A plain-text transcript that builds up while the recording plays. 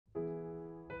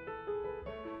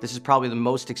This is probably the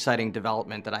most exciting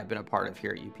development that I've been a part of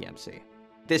here at UPMC.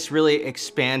 This really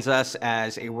expands us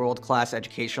as a world-class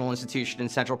educational institution in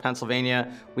central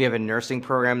Pennsylvania. We have a nursing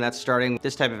program that's starting.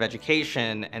 This type of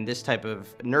education and this type of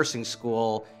nursing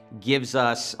school gives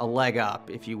us a leg up,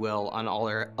 if you will, on all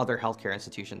our other healthcare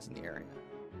institutions in the area.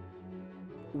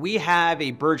 We have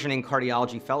a burgeoning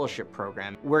cardiology fellowship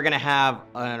program. We're going to have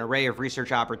an array of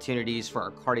research opportunities for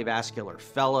our cardiovascular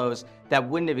fellows that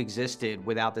wouldn't have existed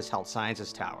without this health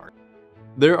sciences tower.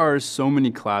 There are so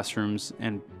many classrooms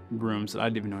and rooms that I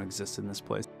didn't even know existed in this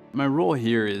place. My role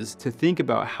here is to think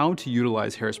about how to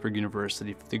utilize Harrisburg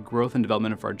University for the growth and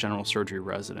development of our general surgery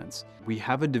residents. We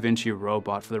have a Da Vinci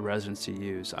robot for the residents to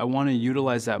use. I want to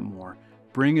utilize that more,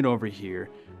 bring it over here,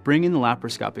 bring in the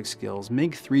laparoscopic skills,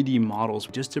 make 3D models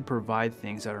just to provide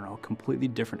things that are in a completely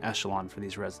different echelon for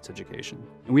these residents' education.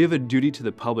 And we have a duty to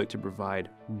the public to provide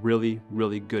really,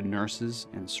 really good nurses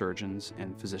and surgeons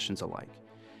and physicians alike.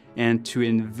 And to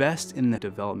invest in the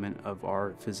development of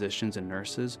our physicians and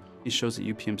nurses, it shows that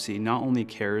UPMC not only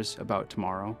cares about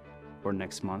tomorrow or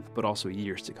next month, but also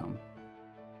years to come.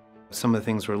 Some of the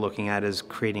things we're looking at is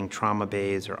creating trauma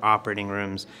bays or operating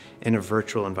rooms in a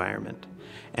virtual environment.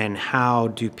 And how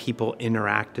do people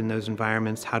interact in those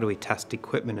environments? How do we test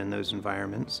equipment in those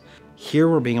environments? Here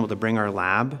we're being able to bring our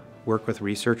lab, work with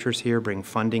researchers here, bring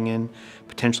funding in,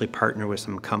 potentially partner with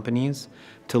some companies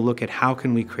to look at how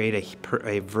can we create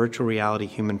a virtual reality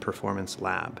human performance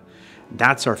lab.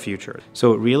 That's our future.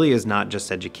 So it really is not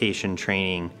just education,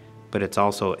 training, but it's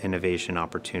also innovation,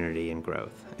 opportunity, and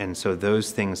growth. And so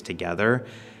those things together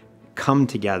come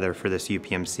together for this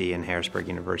UPMC and Harrisburg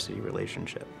University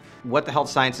relationship. What the Health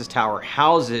Sciences Tower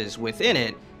houses within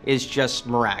it is just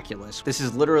miraculous. This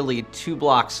is literally 2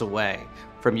 blocks away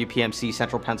from UPMC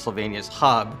Central Pennsylvania's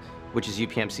hub, which is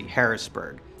UPMC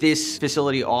Harrisburg. This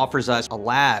facility offers us a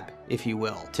lab, if you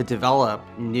will, to develop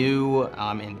new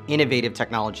and innovative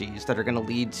technologies that are going to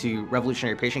lead to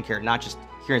revolutionary patient care, not just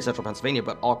here in Central Pennsylvania,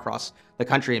 but all across the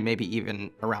country and maybe even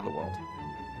around the world.